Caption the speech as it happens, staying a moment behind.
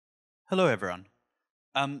Hello, everyone.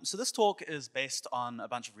 So this talk is based on a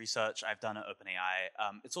bunch of research I've done at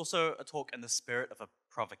OpenAI. It's also a talk in the spirit of a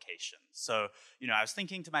provocation. So, I was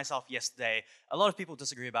thinking to myself yesterday, a lot of people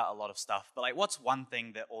disagree about a lot of stuff, but like, what's one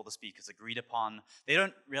thing that all the speakers agreed upon? They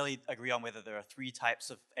don't really agree on whether there are 3 types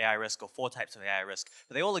of AI risk or 4 types of AI risk,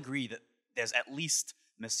 but they all agree that there's at least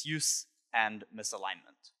misuse and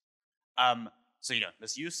misalignment.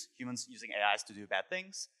 Misuse, humans using AIs to do bad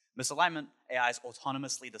things. Misalignment, AIs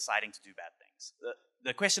autonomously deciding to do bad things.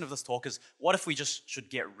 The question of this talk is, what if we just should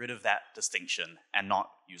get rid of that distinction and not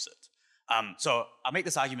use it? So I'll make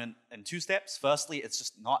this argument in 2 steps. Firstly, it's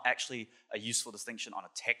just not actually a useful distinction on a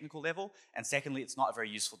technical level. And secondly, it's not a very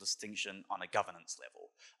useful distinction on a governance level.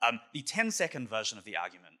 The 10-second version of the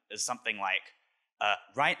argument is something like,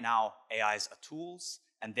 right now, AIs are tools,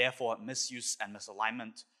 and therefore misuse and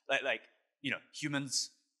misalignment, humans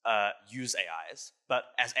use AIs, but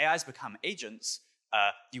as AIs become agents,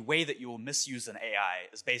 the way that you will misuse an AI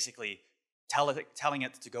is basically telling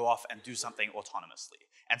it to go off and do something autonomously.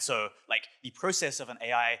 And so, the process of an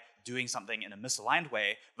AI doing something in a misaligned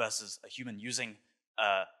way versus a human using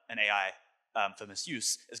an AI for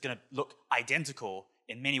misuse is going to look identical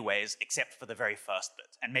in many ways, except for the very first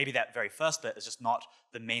bit. And maybe that very first bit is just not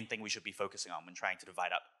the main thing we should be focusing on when trying to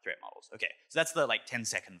divide up threat models. Okay, so that's the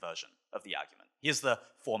 10-second version of the argument. Here's the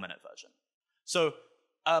 4-minute version. So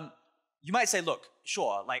you might say, look,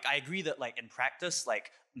 sure, I agree that in practice,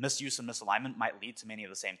 misuse and misalignment might lead to many of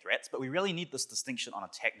the same threats, but we really need this distinction on a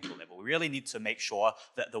technical level. We really need to make sure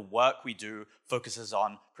that the work we do focuses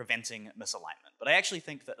on preventing misalignment. But I actually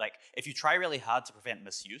think that if you try really hard to prevent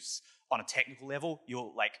misuse on a technical level,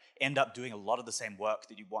 you'll end up doing a lot of the same work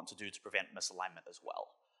that you want to do to prevent misalignment as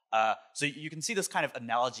well. So you can see this kind of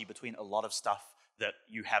analogy between a lot of stuff that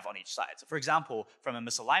you have on each side. So for example, from a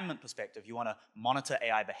misalignment perspective, you want to monitor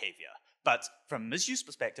AI behavior. But from a misuse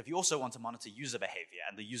perspective, you also want to monitor user behavior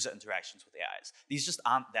and the user interactions with AIs. These just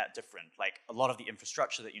aren't that different. A lot of the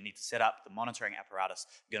infrastructure that you need to set up, the monitoring apparatus,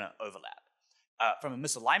 are going to overlap. From a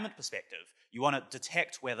misalignment perspective, you want to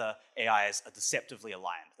detect whether AIs are deceptively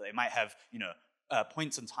aligned. They might have,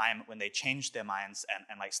 points in time when they change their minds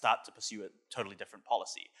and start to pursue a totally different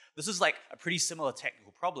policy. This is a pretty similar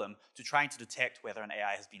technical problem to trying to detect whether an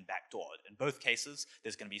AI has been backdoored. In both cases,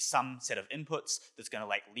 there's going to be some set of inputs that's going to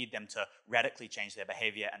lead them to radically change their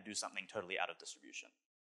behavior and do something totally out of distribution.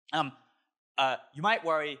 You might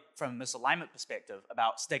worry from a misalignment perspective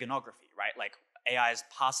about steganography, right? AIs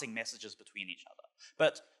passing messages between each other.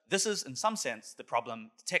 But this is, in some sense, the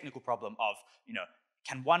technical problem of,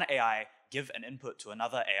 can one AI give an input to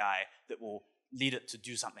another AI that will lead it to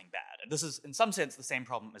do something bad? And this is, in some sense, the same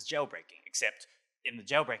problem as jailbreaking, except in the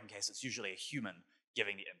jailbreaking case, it's usually a human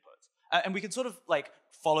giving the input. And we can sort of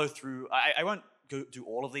follow through. I won't go do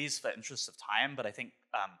all of these for interests of time, but I think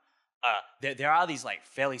there are these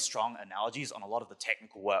fairly strong analogies on a lot of the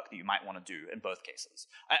technical work that you might want to do in both cases.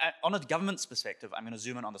 On a government's perspective, I'm going to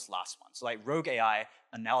zoom in on this last one. So rogue AI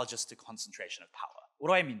analogous to concentration of power. What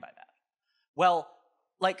do I mean by that? Well,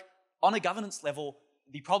 on a governance level,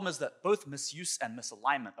 the problem is that both misuse and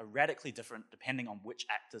misalignment are radically different depending on which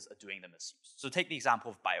actors are doing the misuse. So take the example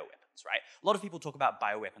of bioweapons, right? A lot of people talk about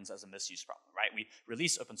bioweapons as a misuse problem, right? We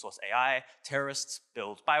release open source AI, terrorists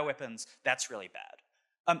build bioweapons, that's really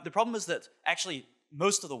bad. The problem is that actually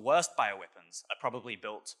most of the worst bioweapons are probably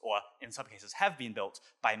built, or in some cases have been built,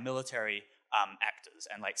 by military actors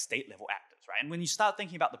and state-level actors, right? And when you start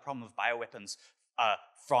thinking about the problem of bioweapons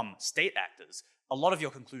from state actors, a lot of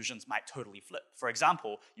your conclusions might totally flip. For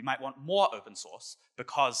example, you might want more open source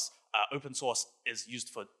because open source is used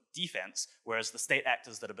for defense, whereas the state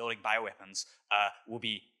actors that are building bioweapons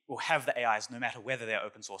will have the AIs no matter whether they're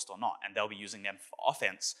open sourced or not, and they'll be using them for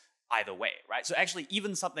offense either way, right? So actually,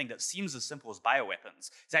 even something that seems as simple as bioweapons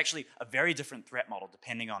is actually a very different threat model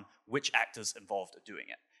depending on which actors involved are doing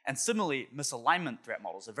it. And similarly, misalignment threat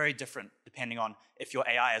models are very different depending on if your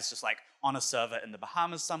AI is just on a server in the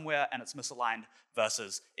Bahamas somewhere and it's misaligned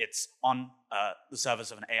versus it's on the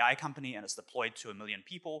servers of an AI company and it's deployed to 1 million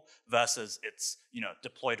people versus it's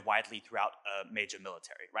deployed widely throughout a major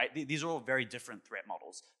military, right? These are all very different threat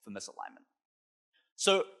models for misalignment.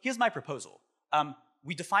 So here's my proposal.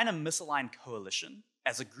 We define a misaligned coalition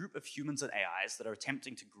as a group of humans and AIs that are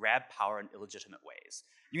attempting to grab power in illegitimate ways.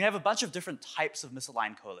 You have a bunch of different types of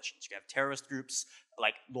misaligned coalitions. You have terrorist groups,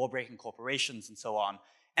 law-breaking corporations, and so on.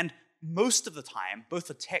 And most of the time, both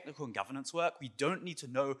for technical and governance work, we don't need to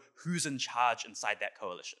know who's in charge inside that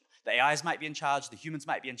coalition. The AIs might be in charge, the humans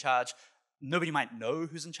might be in charge, nobody might know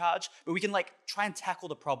who's in charge, but we can try and tackle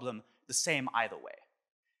the problem the same either way.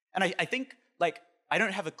 And I think I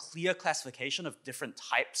don't have a clear classification of different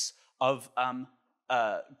types of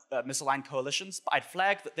misaligned coalitions, but I'd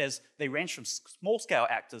flag that they range from small-scale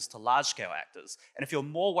actors to large-scale actors. And if you're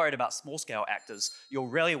more worried about small-scale actors, you're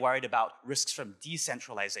really worried about risks from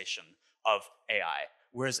decentralization of AI.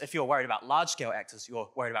 Whereas if you're worried about large-scale actors, you're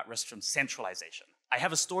worried about risks from centralization. I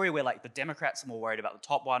have a story where like the Democrats are more worried about the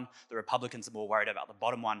top one, the Republicans are more worried about the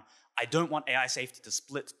bottom one. I don't want AI safety to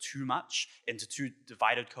split too much into two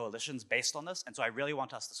divided coalitions based on this, and so I really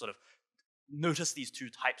want us to sort of notice these two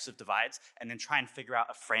types of divides and then try and figure out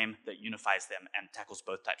a frame that unifies them and tackles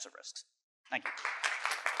both types of risks. Thank you.